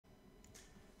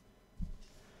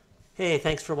Hey,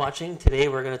 thanks for watching. Today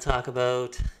we're going to talk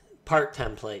about part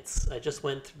templates. I just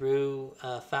went through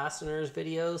fasteners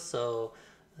videos, so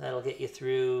that'll get you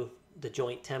through the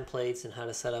joint templates and how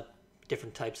to set up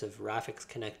different types of graphics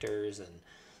connectors and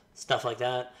stuff like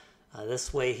that.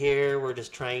 This way here, we're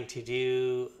just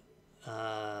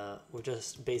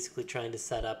basically trying to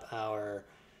set up our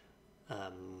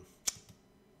um,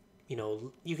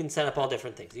 you can set up all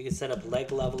different things. You can set up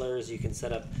leg levelers. You can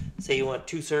set up, say you want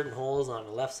two certain holes on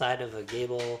the left side of a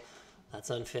gable that's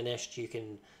unfinished. You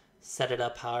can set it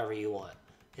up however you want.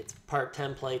 It's part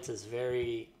templates is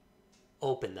very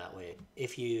open that way.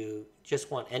 If you just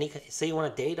want say you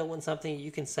want a date on something, you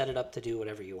can set it up to do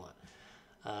whatever you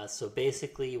want. So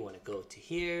basically, you want to go to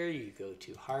here, you go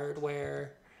to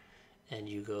hardware, and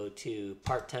you go to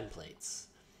part templates.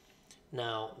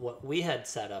 Now, what we had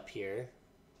set up here,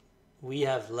 we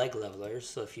have leg levelers,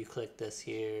 so if you click this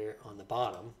here on the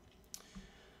bottom,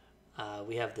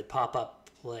 we have the pop-up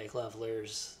leg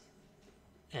levelers,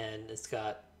 and it's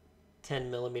got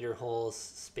 10 millimeter holes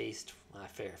spaced, I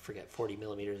forget, 40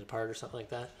 millimeters apart or something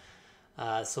like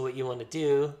that. So what you want to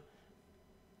do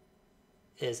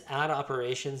is add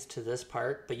operations to this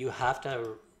part, but you have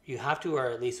to,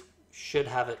 or at least should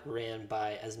have it ran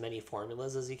by as many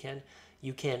formulas as you can.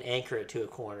 You can anchor it to a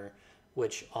corner,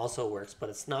 which also works, but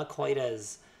it's not quite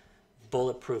as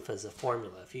bulletproof as a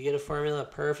formula. If you get a formula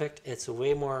perfect, it's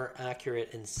way more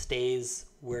accurate and stays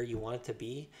where you want it to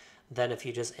be than if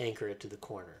you just anchor it to the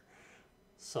corner.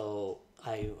 So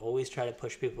I always try to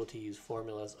push people to use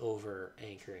formulas over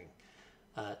anchoring.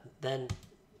 Then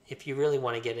if you really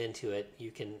want to get into it,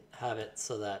 you can have it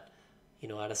so that,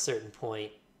 at a certain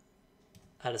point,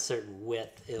 at a certain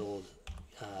width, it'll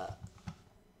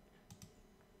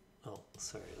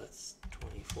that's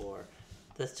 24.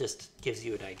 This just gives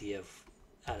you an idea of,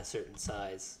 at a certain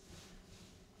size,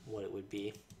 what it would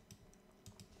be.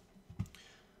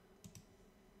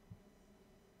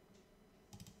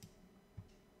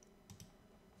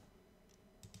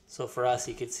 So for us,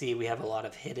 you can see we have a lot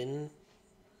of hidden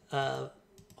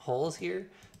holes here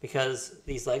because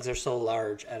these legs are so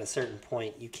large. At a certain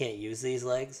point, you can't use these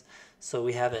legs. So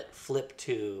we have it flipped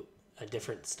to a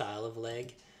different style of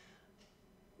leg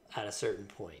at a certain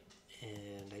point.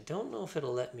 And I don't know if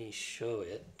it'll let me show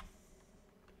it.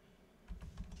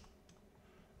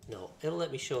 No, it'll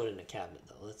let me show it in a cabinet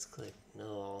though. Let's click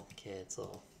no,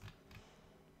 cancel.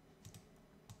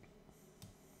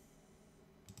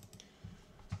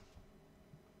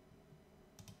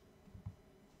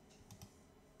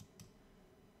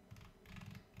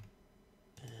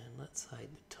 And let's hide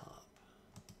the top.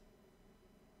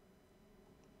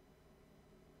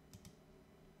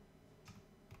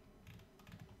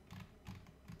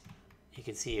 You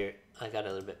can see here, I got a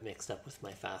little bit mixed up with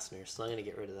my fastener, so I'm going to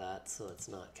get rid of that so it's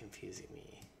not confusing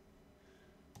me.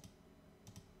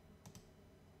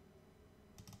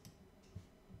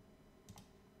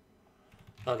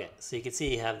 Okay, so you can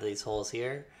see you have these holes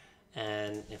here,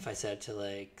 and if I set to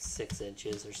like 6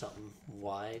 inches or something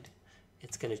wide,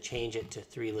 it's going to change it to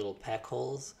 3 little peck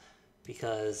holes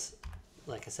because,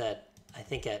 like I said, I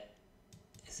think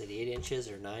is it 8 inches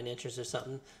or 9 inches or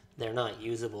something? They're not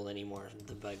usable anymore,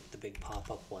 the big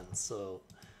pop-up ones. So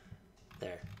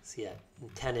there, see at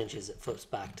 10 inches it flips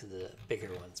back to the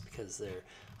bigger ones because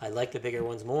I like the bigger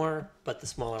ones more, but the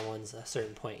smaller ones, at a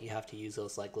certain point you have to use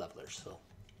those like levelers. So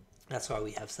that's why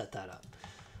we have set that up.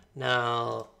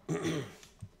 Now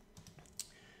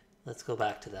let's go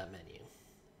back to that menu.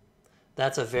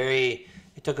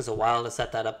 It took us a while to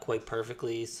set that up quite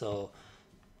perfectly, so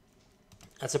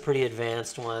that's a pretty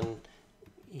advanced one.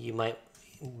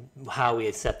 How we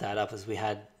had set that up is we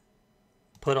had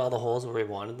put all the holes where we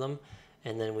wanted them,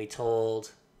 and then we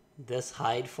told this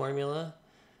hide formula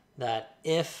that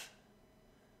if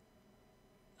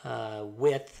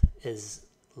width is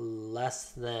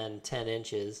less than 10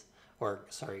 inches, or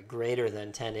sorry, greater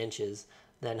than 10 inches,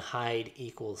 then hide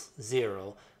equals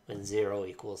 0, when 0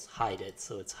 equals hide it,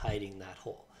 so it's hiding that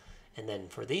hole. And then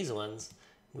for these ones,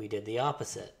 we did the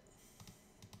opposite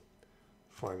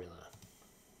formula.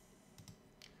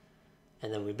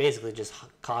 And then we basically just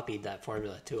copied that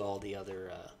formula to all the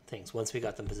other things. Once we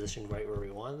got them positioned right where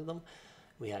we wanted them,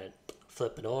 we had to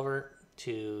flip it over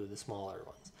to the smaller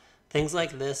ones. Things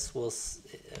like this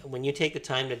when you take the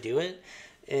time to do it,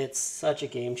 it's such a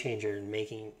game changer in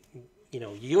making,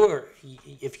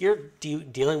 if you're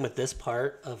dealing with this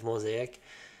part of Mozaik,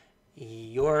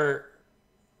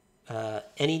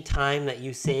 any time that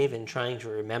you save in trying to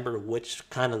remember which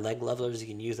kind of leg levelers you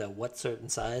can use at what certain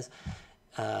size,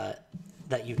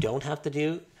 that you don't have to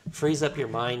do, frees up your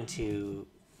mind to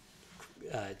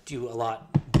do a lot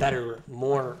better,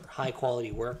 more high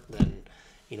quality work than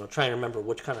trying to remember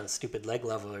which kind of stupid leg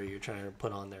leveler you're trying to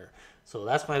put on there. So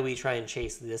that's why we try and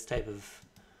chase this type of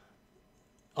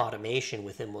automation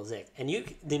within Mozaik. And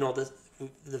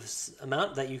the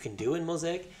amount that you can do in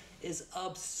Mozaik is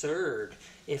absurd.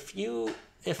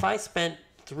 If I spent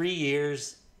 3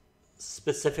 years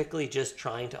specifically just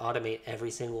trying to automate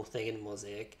every single thing in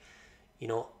Mozaik,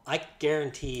 I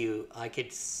guarantee you I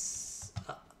could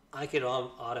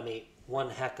automate one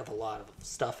heck of a lot of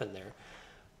stuff in there,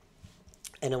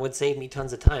 and it would save me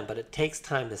tons of time. But it takes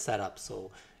time to set up.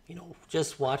 So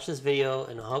just watch this video,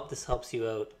 and I hope this helps you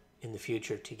out in the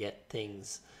future to get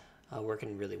things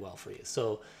working really well for you.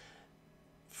 So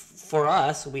for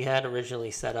us, we had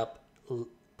originally set up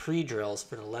pre-drills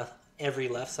for every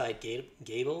left side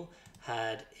gable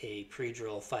had a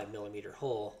pre-drill 5mm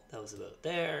hole that was about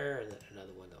there, and then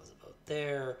another one that was about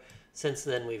there. Since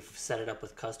then, we've set it up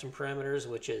with custom parameters,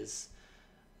 which is,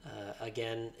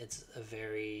 again, it's a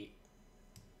very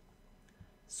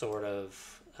sort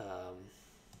of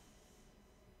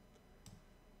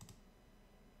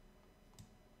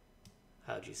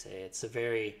how'd you say? It's a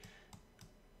very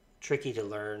tricky to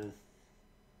learn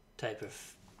type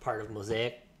of part of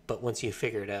Mozaik, but once you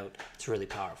figure it out, it's really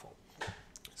powerful.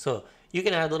 So you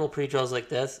can add little pre-drills like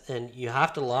this, and you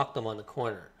have to lock them on the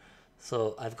corner.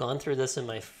 So I've gone through this in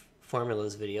my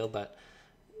formulas video, but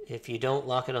if you don't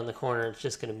lock it on the corner, it's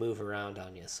just going to move around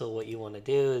on you. So what you want to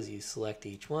do is you select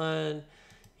each one,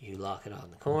 you lock it on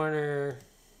the corner,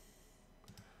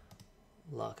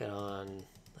 lock it on,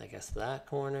 I guess, that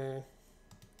corner,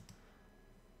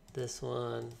 this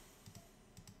one,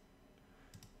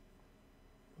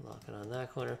 lock it on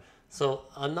that corner. So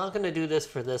I'm not going to do this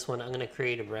for this one. I'm going to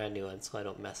create a brand new one so I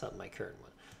don't mess up my current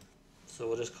one. So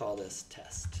we'll just call this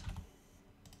test.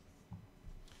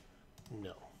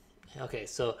 No. Okay,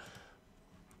 so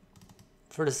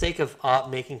for the sake of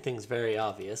making things very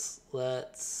obvious,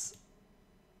 let's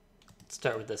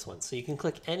start with this one. So you can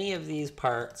click any of these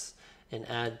parts and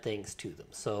add things to them.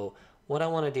 So what I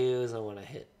want to do is I want to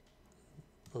hit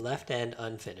left end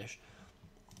unfinished,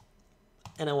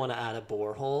 and I want to add a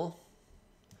borehole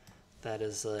that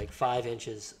is like 5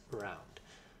 inches round,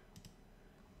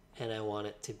 and I want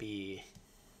it to be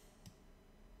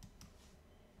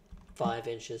 5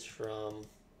 inches from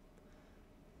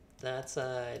that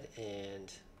side and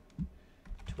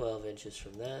 12 inches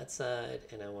from that side,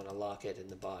 and I want to lock it in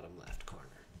the bottom left corner.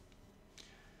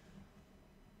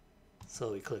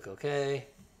 So we click OK,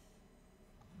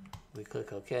 we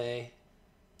click OK,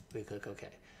 we click OK.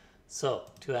 So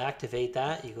to activate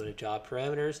that, you go to job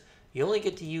parameters. You only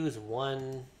get to use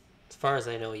one, as far as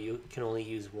I know, you can only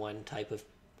use one type of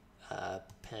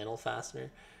panel fastener.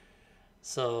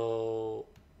 So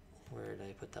where did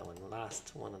I put that one? The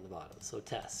last one on the bottom. So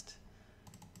test.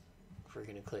 We're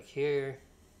going to click here.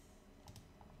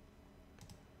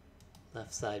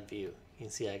 Left side view. You can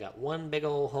see I got one big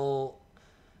old hole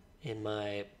in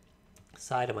my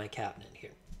side of my cabinet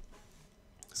here.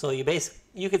 So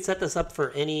you could set this up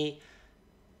for any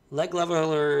leg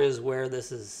leveler is where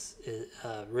this is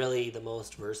really the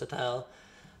most versatile.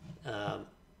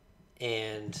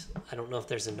 And I don't know if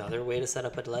there's another way to set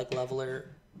up a leg leveler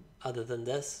other than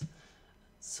this.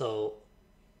 So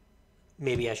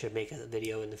maybe I should make a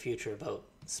video in the future about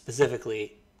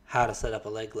specifically how to set up a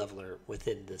leg leveler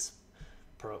within this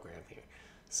program here.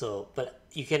 So, but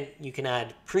you can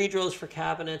add pre-drills for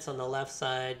cabinets on the left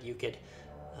side. You could,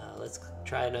 let's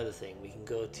try another thing. We can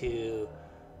go to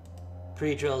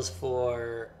pre-drills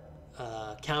for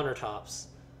countertops.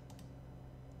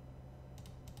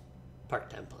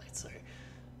 Part templates, sorry.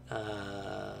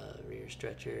 Rear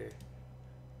stretcher.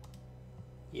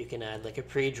 You can add like a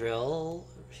pre-drill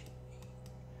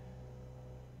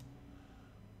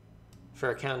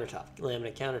for a countertop,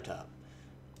 laminate countertop.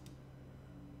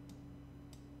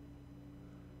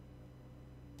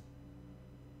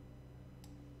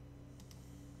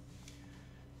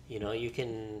 You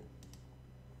can,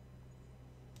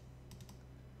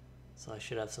 so I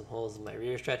should have some holes in my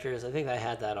rear stretchers. I think I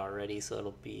had that already, so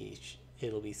it'll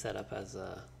be set up as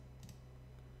a,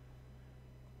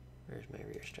 where's my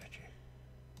rear stretcher?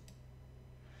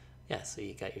 Yeah, so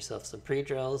you got yourself some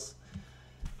pre-drills.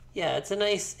 Yeah, it's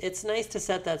nice to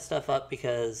set that stuff up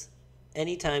because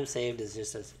any time saved is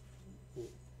just a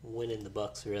win in the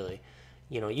books, really.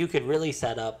 You could really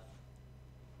set up,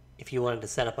 if you wanted to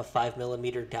set up a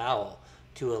 5mm dowel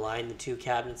to align the two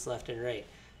cabinets left and right,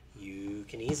 you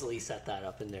can easily set that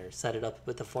up in there, set it up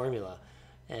with the formula.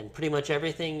 And pretty much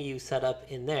everything you set up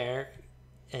in there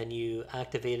and you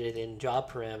activate it in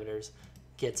job parameters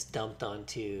gets dumped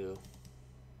onto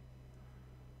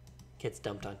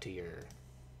your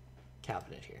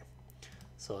cabinet here.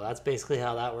 So that's basically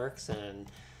how that works. And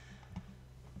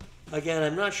again,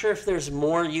 I'm not sure if there's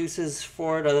more uses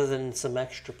for it other than some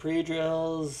extra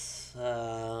pre-drills,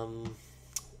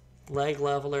 leg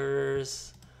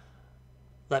levelers.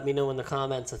 Let me know in the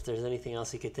comments if there's anything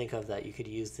else you could think of that you could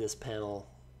use this panel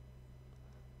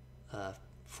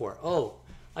for. Oh,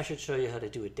 I should show you how to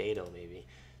do a dado maybe,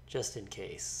 just in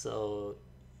case. So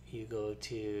you go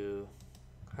to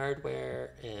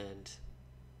hardware and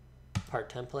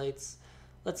part templates.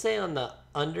 Let's say on the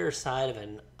underside of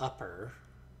an upper,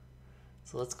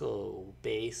 so let's go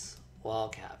base wall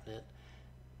cabinet.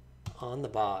 On the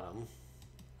bottom,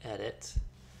 edit.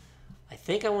 I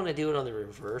think I want to do it on the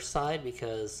reverse side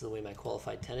because the way my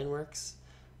qualified tenon works.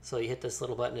 So you hit this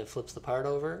little button, it flips the part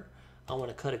over. I want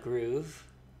to cut a groove.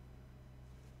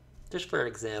 Just for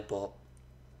example,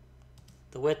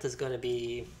 the width is going to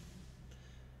be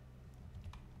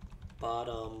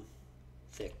bottom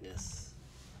thickness,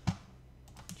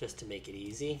 just to make it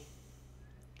easy.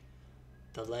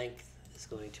 The length is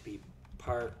going to be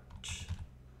part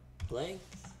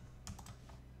length.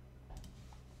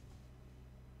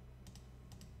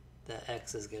 The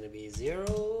X is going to be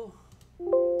 0.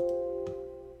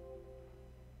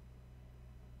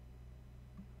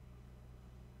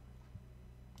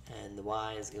 And the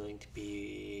Y is going to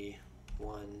be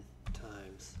 1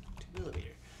 times 2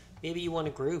 millimeter. Maybe you want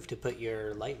a groove to put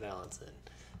your light valance in.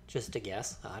 Just a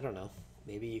guess. I don't know.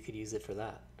 Maybe you could use it for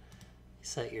that.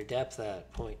 Set your depth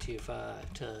at 0.25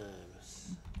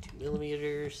 times 2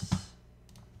 millimeters.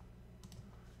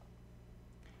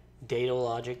 Dado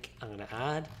logic I'm going to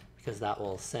add because that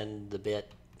will send the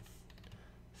bit.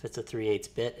 If it's a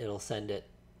 3/8 bit, it'll send it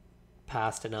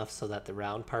past enough so that the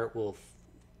round part will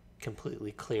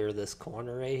completely clear this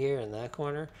corner right here and that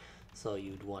corner. So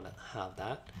you'd want to have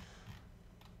that.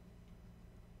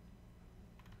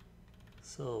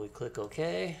 So we click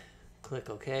OK. Click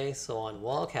OK. So on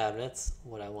wall cabinets,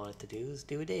 what I want it to do is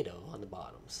do a dado on the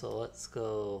bottom. So let's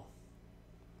go.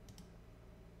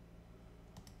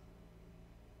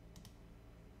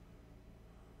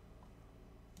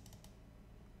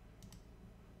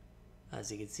 As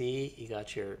you can see, you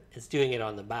got your, it's doing it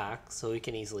on the back, so we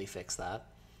can easily fix that.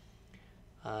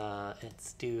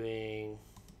 It's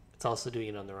also doing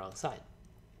it on the wrong side.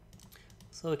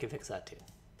 So we can fix that too.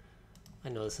 I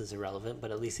know this is irrelevant,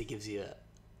 but at least it gives you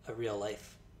a real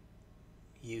life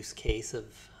use case of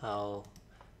how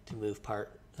to move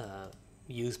part,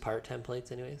 use part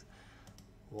templates anyways.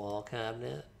 Wall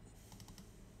cabinet.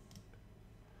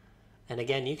 And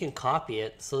again, you can copy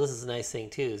it. So this is a nice thing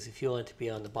too, is if you want it to be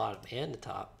on the bottom and the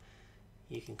top,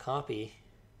 you can copy,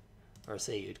 or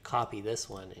say you'd copy this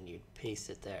one and you'd paste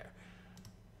it there.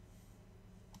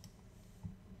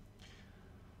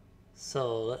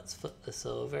 So let's flip this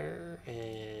over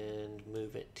and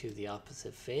move it to the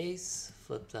opposite face.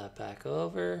 Flip that back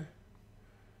over.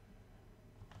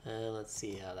 And let's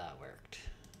see how that worked.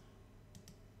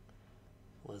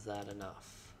 Was that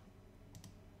enough?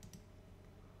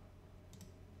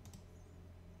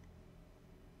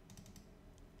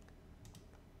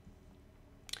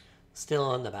 Still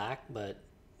on the back, but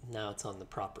now it's on the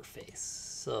proper face.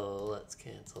 So let's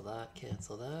cancel that,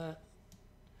 cancel that.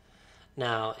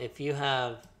 Now, if you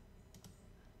have,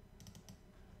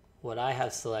 what I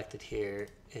have selected here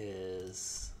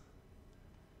is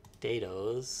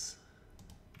dados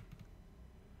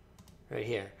right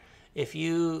here. If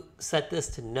you set this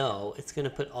to no, it's going to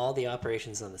put all the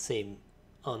operations on the same,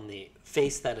 on the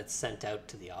face that it's sent out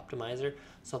to the optimizer.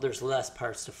 So there's less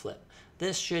parts to flip.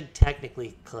 This should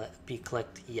technically be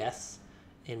clicked yes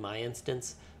in my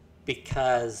instance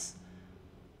because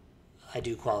I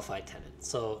do qualified tenon.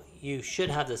 So you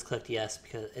should have this clicked yes,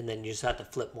 because, and then you just have to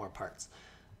flip more parts.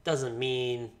 Doesn't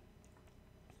mean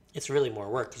it's really more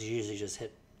work because you usually just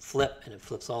hit flip and it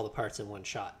flips all the parts in one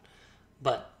shot.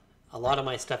 But a lot of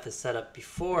my stuff is set up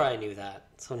before I knew that.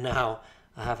 So now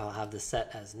I'll have this set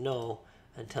as no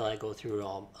until I go through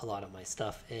a lot of my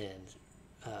stuff and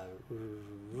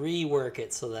rework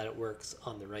it so that it works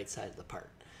on the right side of the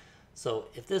part. So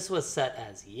if this was set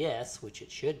as yes, which it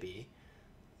should be,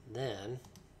 then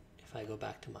if I go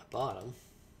back to my bottom,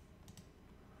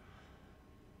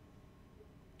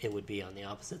 it would be on the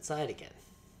opposite side again.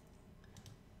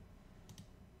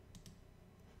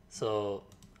 So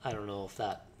I don't know if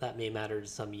that may matter to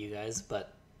some of you guys,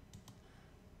 but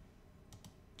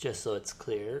just so it's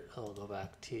clear, I'll go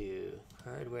back to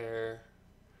hardware,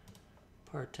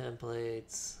 part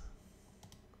templates,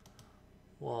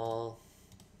 wall,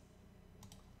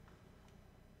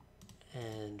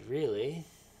 and really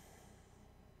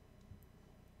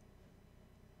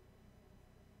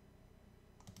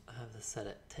I have this set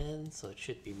at 10, so it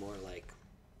should be more like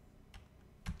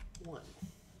 1.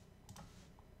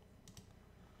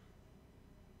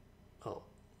 Oh.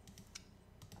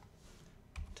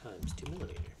 Times 2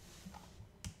 millimeter.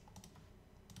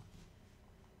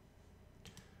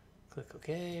 Click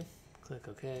OK, click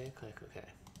OK, click OK.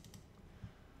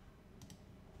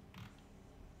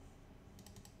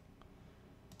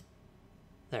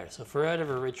 There, so for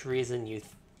whatever which reason you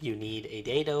need a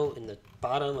dado in the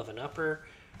bottom of an upper,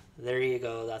 there you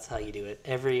go, that's how you do it.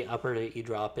 Every upper that you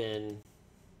drop in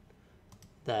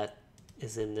that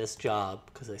is in this job,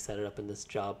 because I set it up in this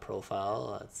job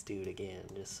profile, let's do it again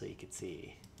just so you can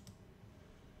see.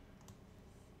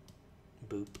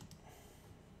 Boop.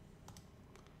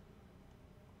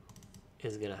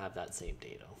 Is going to have that same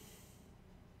dado.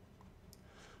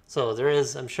 So there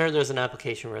is, I'm sure there's an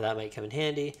application where that might come in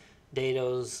handy.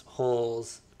 Dados,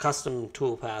 holes, custom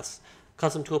toolpaths.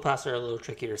 Custom toolpaths are a little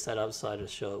trickier to set up, so I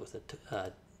just show it with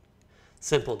a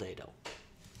simple dado.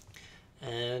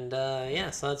 And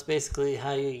yeah, so that's basically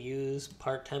how you use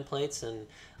part templates. And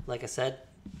like I said,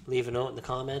 leave a note in the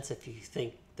comments if you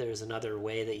think there's another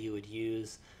way that you would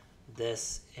use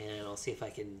this, and I'll see if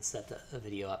I can set a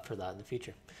video up for that in the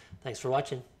future. Thanks for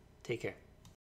watching. Take care.